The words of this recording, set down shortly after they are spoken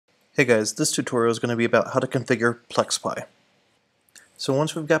Hey guys, this tutorial is going to be about how to configure PlexPy. So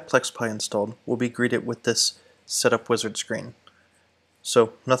once we've got PlexPy installed, we'll be greeted with this Setup Wizard screen.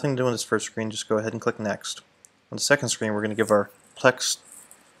 So nothing to do on this first screen, just go ahead and click Next. On the second screen, we're going to give our Plex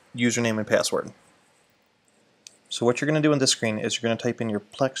username and password. So what you're going to do on this screen is you're going to type in your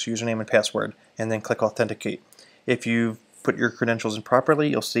Plex username and password and then click Authenticate. If you've put your credentials in properly,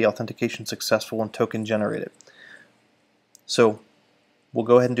 you'll see Authentication Successful and Token Generated. So we'll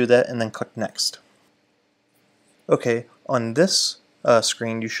go ahead and do that and then click Next. Okay, on this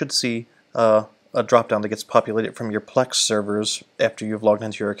screen you should see a drop-down that gets populated from your Plex servers after you've logged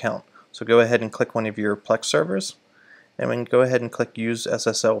into your account. So go ahead and click one of your Plex servers, and we can go ahead and click Use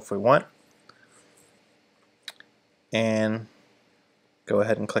SSL if we want, and go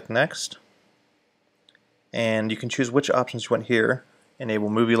ahead and click Next. And you can choose which options you want here: enable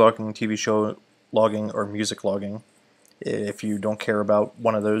movie logging, TV show logging, or music logging. If you don't care about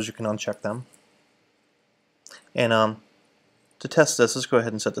one of those, you can uncheck them. And to test this, let's go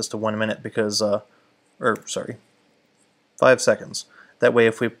ahead and set this to 1 minute because, 5 seconds. That way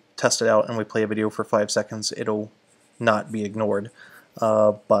if we test it out and we play a video for 5 seconds, it'll not be ignored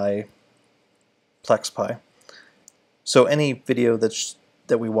by PlexPy. So any video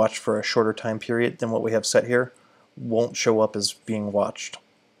that we watch for a shorter time period than what we have set here won't show up as being watched.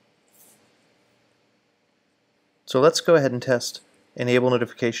 So let's go ahead and test enable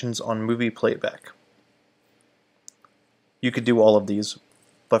notifications on movie playback. You could do all of these,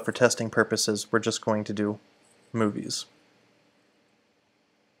 but for testing purposes, we're just going to do movies.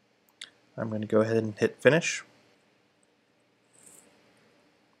 I'm going to go ahead and hit finish.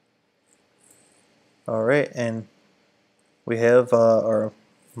 Alright, and we have our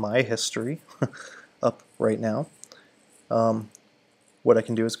My History up right now. What I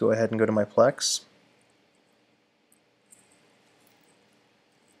can do is go ahead and go to my Plex.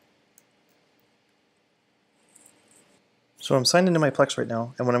 So I'm signed into my Plex right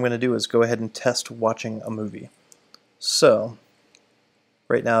now, and what I'm going to do is go ahead and test watching a movie. So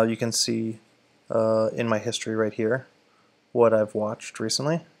right now you can see in my history right here what I've watched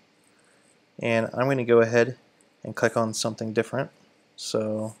recently, and I'm going to go ahead and click on something different.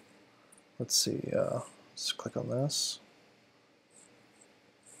 So let's see, let's click on this.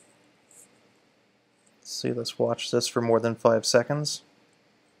 Let's see, let's watch this for more than 5 seconds.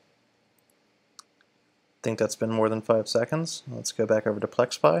 Think that's been more than 5 seconds. Let's go back over to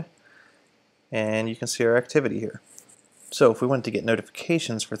PlexPy, and you can see our activity here. So if we wanted to get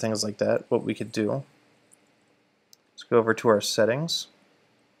notifications for things like that, what we could do is go over to our settings,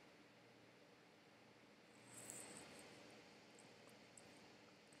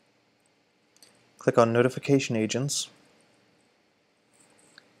 click on notification agents,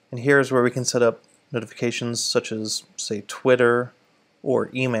 and here's where we can set up notifications such as, say, Twitter or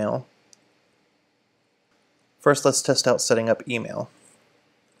email. First, let's test out setting up email.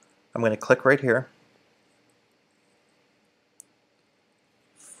 I'm going to click right here.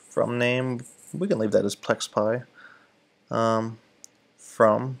 From name, we can leave that as PlexPy.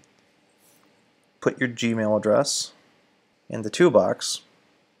 From, put your Gmail address. In the to box,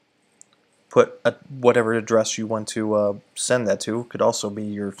 put whatever address you want to send that to. Could also be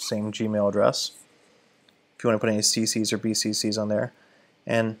your same Gmail address. If you want to put any CCs or BCCs on there.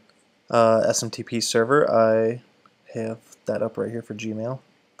 And SMTP server, I have that up right here for Gmail.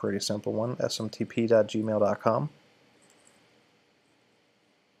 Pretty simple one, smtp.gmail.com.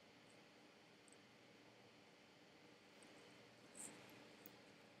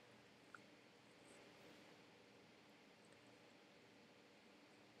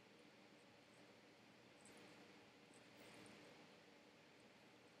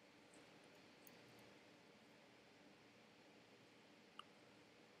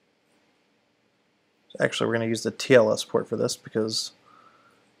 Actually, we're going to use the TLS port for this because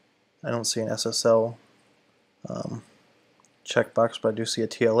I don't see an SSL checkbox, but I do see a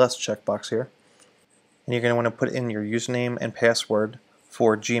TLS checkbox here. And you're going to want to put in your username and password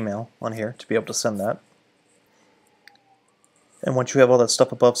for Gmail on here to be able to send that. And once you have all that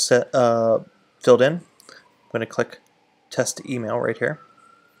stuff above filled in, I'm going to click Test Email right here.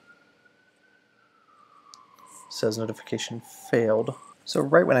 It says notification failed. So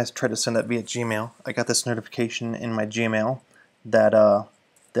right when I tried to send that via Gmail, I got this notification in my Gmail that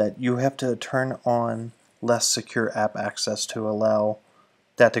that you have to turn on less secure app access to allow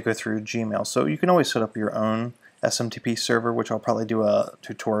that to go through Gmail. So you can always set up your own SMTP server, which I'll probably do a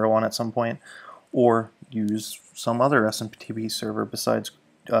tutorial on at some point, or use some other SMTP server besides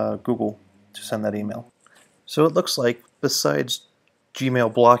Google to send that email. So it looks like besides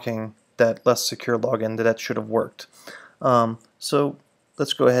Gmail blocking that less secure login, that should have worked. So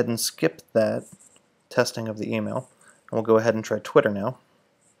let's go ahead and skip that testing of the email, and we'll go ahead and try Twitter now.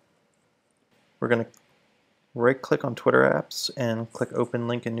 We're going to right-click on Twitter apps and click Open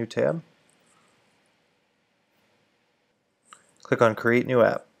Link in New Tab. Click on Create New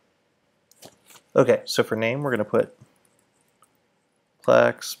App. Okay, so for name, we're going to put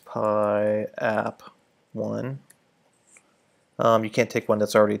PlexPy App 1. You can't take one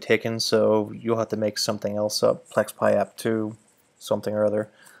that's already taken, so you'll have to make something else up. PlexPy App 2, something or other.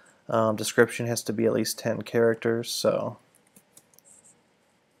 Description has to be at least 10 characters, so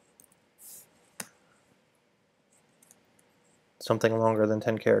something longer than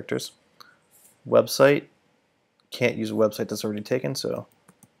 10 characters. Website, can't use a website that's already taken, so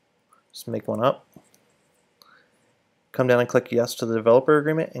just make one up. Come down and click Yes to the developer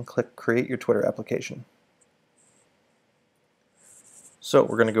agreement and click Create your Twitter application. So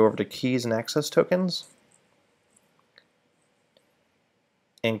we're going to go over to Keys and Access Tokens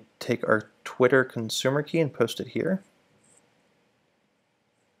and take our Twitter consumer key and post it here.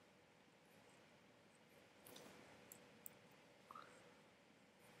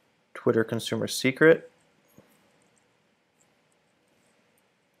 Twitter consumer secret.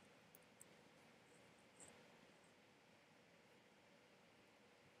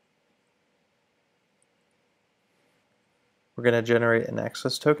 We're going to generate an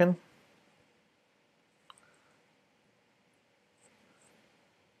access token.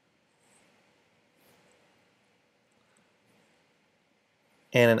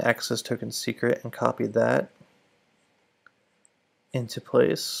 And an access token secret and copy that into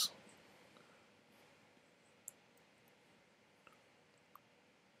place.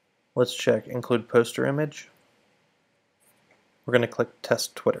 Let's check include poster image. We're going to click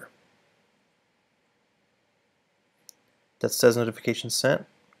test Twitter. That says notification sent.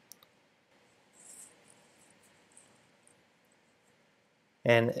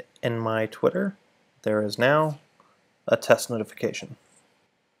 And in my Twitter, there is now a test notification.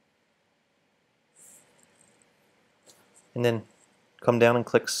 And then come down and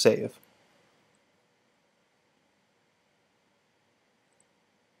click Save.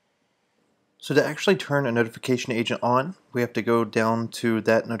 So to actually turn a notification agent on, we have to go down to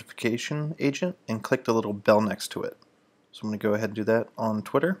that notification agent and click the little bell next to it. So I'm going to go ahead and do that on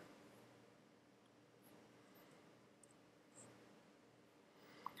Twitter.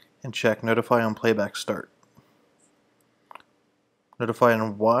 And check Notify on Playback Start. Notify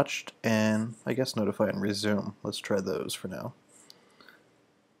on Watched, and I guess Notify on Resume. Let's try those for now.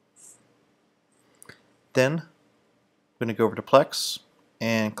 Then I'm going to go over to Plex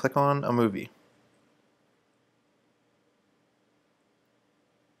and click on a movie.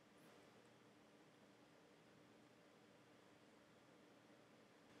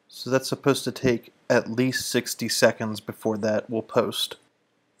 So that's supposed to take at least 60 seconds before that will post.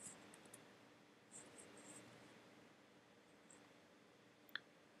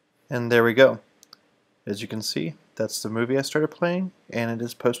 And there we go. As you can see, that's the movie I started playing, and it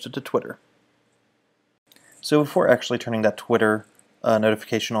is posted to Twitter. So before actually turning that Twitter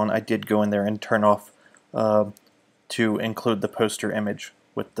notification on, I did go in there and turn off to include the poster image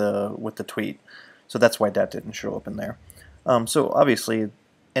with the tweet. So that's why that didn't show up in there. So obviously,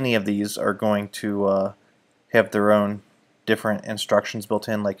 any of these are going to have their own different instructions built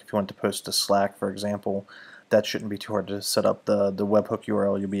in. Like if you want to post to Slack, for example, that shouldn't be too hard to set up. The webhook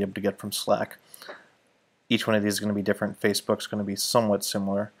URL you'll be able to get from Slack. Each one of these is going to be different. Facebook's going to be somewhat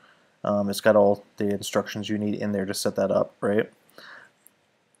similar. It's got all the instructions you need in there to set that up, right?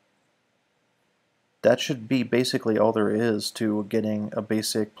 That should be basically all there is to getting a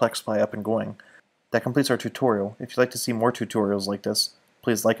basic PlexPy up and going. That completes our tutorial. If you'd like to see more tutorials like this,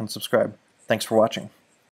 please like and subscribe. Thanks for watching.